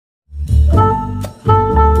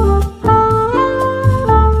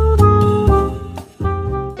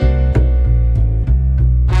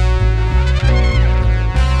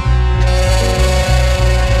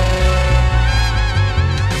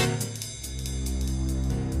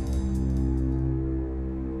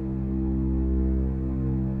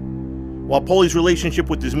While Paulie's relationship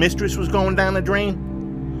with his mistress was going down the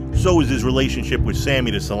drain, so was his relationship with Sammy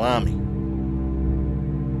the Salami.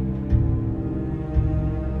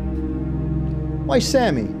 Why,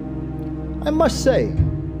 Sammy, I must say,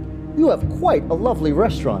 you have quite a lovely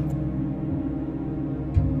restaurant.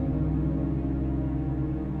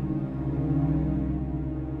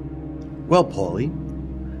 Well, Paulie,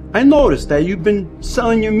 I noticed that you've been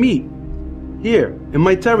selling your meat here in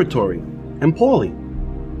my territory. And Paulie,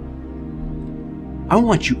 I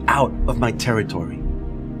want you out of my territory.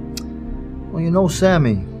 Well, you know,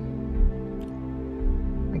 Sammy,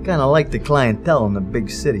 I kind of like the clientele in the big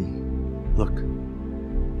city. Look,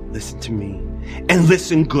 listen to me, and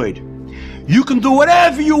listen good. You can do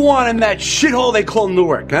whatever you want in that shithole they call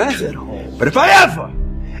Newark, huh? Shithole. But if I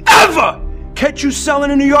ever catch you selling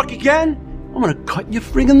in New York again, I'm gonna cut your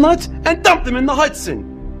friggin' nuts and dump them in the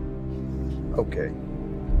Hudson. Okay.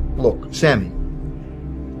 Look, Sammy,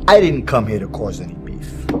 I didn't come here to cause any beef.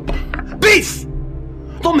 Beef!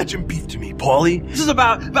 Don't mention beef to me, Paulie. This is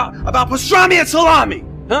about pastrami and salami.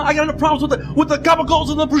 Huh? I got no problems with the gabagos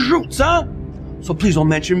and the prosciutto, huh? So please don't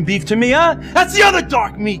mention beef to me, huh? That's the other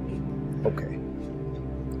dark meat.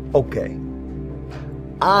 Okay.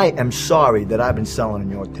 I am sorry that I've been selling in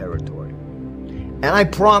your territory. And I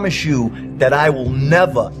promise you that I will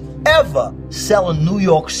never, ever sell in New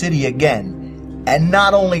York City again. And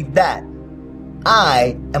not only that,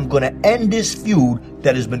 I am going to end this feud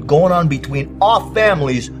that has been going on between our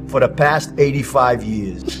families for the past 85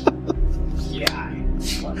 years. Yeah.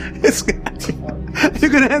 You're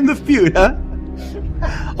going to end the feud, huh?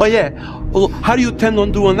 Oh, yeah. Well, how do you intend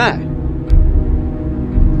on doing that?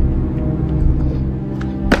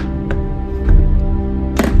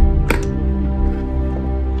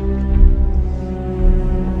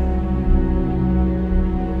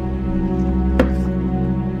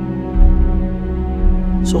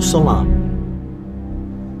 So, Salam,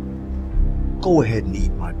 go ahead and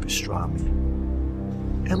eat my pastrami.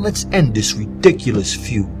 And let's end this ridiculous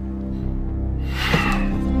feud.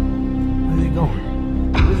 Where's he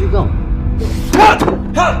going? Where's he going?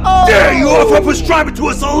 How dare you offer pastrami to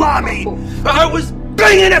a salami? I was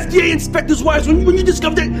banging FDA inspectors' wives when you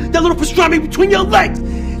discovered that little pastrami between your legs.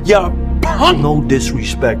 You punk! No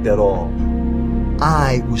disrespect at all.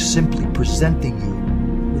 I was simply presenting you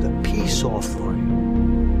with a peace offering.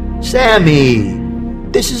 Sammy,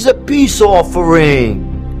 this is a peace offering.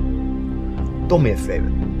 Do me a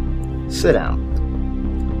favor. Sit down.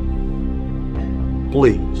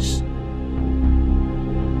 Please.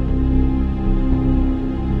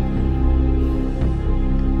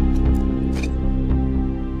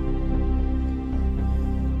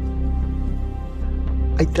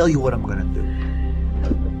 I tell you what I'm gonna do.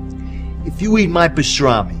 If you eat my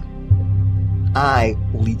pastrami, I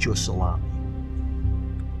will eat your salami.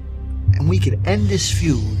 And we can end this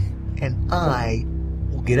feud, and I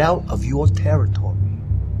will get out of your territory.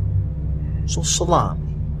 So,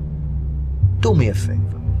 Salami, do me a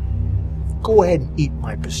favor. Go ahead and eat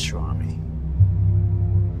my pastrami.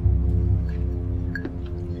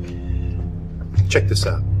 Check this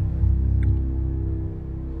out.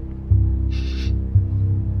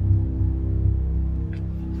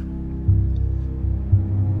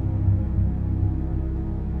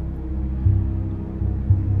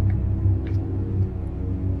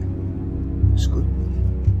 It's good.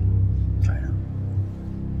 Try it out.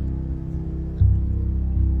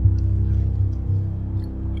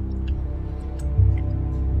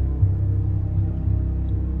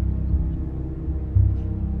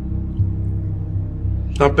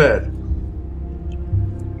 Not bad.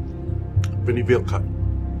 Vinny veal cut.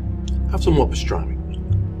 Have some more pastrami.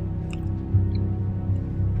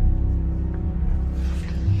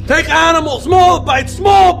 Take animal! Small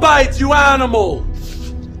bites, you animal!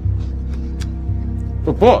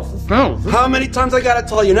 But boss, it smells. How many times I gotta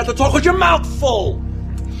tell you not to talk with your mouth full?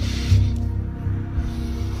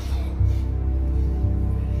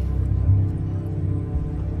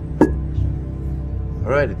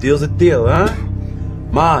 Alright, a deal's a deal, huh?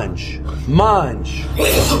 Mange.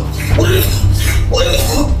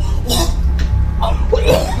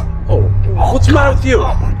 Oh, what's the matter with you?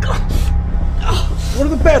 Oh my God. Go to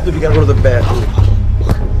the bathroom, you gotta go to the bathroom.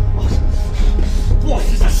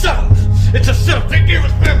 Boss, it's a setup. It's a setup. Take care of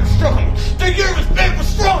his bad pastrami. Take care of his bad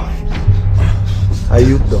pastrami. How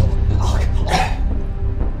you doing?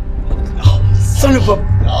 Son of a...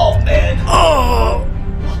 Oh, man.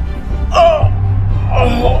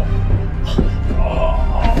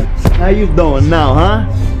 How you doing now,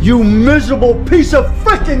 huh? You miserable piece of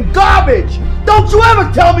freaking garbage! Don't you ever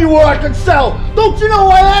tell me where I can sell! Don't you know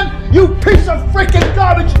who I am? You piece of freaking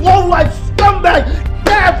garbage, low-life scumbag!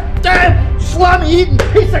 Get damn salami-eating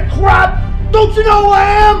piece of crap! Don't you know who I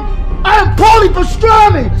am? I am Paulie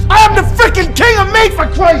Pastrami! I am the freaking king of meat, for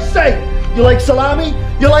Christ's sake! You like salami?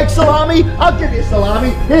 You like salami? I'll give you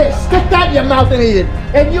salami. Here, stick that in your mouth and eat it.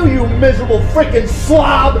 And you miserable freaking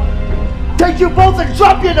slob! Take you both and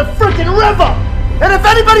drop you in the freaking river! And if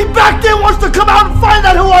anybody back there wants to come out and find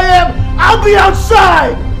out who I am, I'll be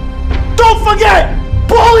outside! Don't forget,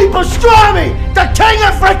 Paulie Pastrami, the king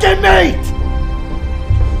of freaking meat!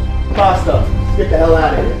 Pasta, get the hell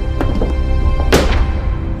out of here.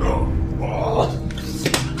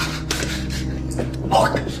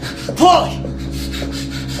 Paulie!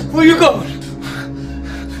 Where you going?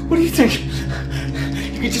 What do you think?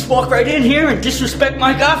 You can just walk right in here and disrespect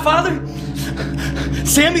my godfather?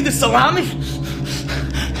 Sammy the salami?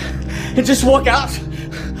 And just walk out?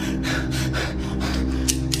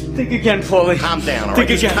 Think again, Paulie. Calm down, all right? Think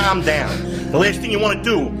Just again. calm down. The last thing you want to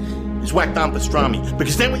do is whack down pastrami,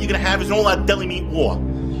 because then what you're going to have is an all-out deli meat war.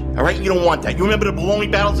 All right? You don't want that. You remember the bologna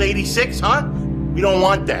battles of '86, huh? You don't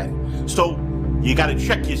want that. So you got to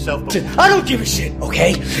check yourself. I don't give a shit,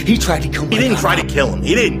 okay? He tried to kill me. He didn't try to kill him.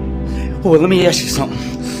 He didn't. Well, let me ask you something.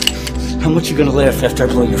 How much you gonna laugh after I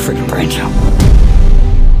blow your freaking brains out?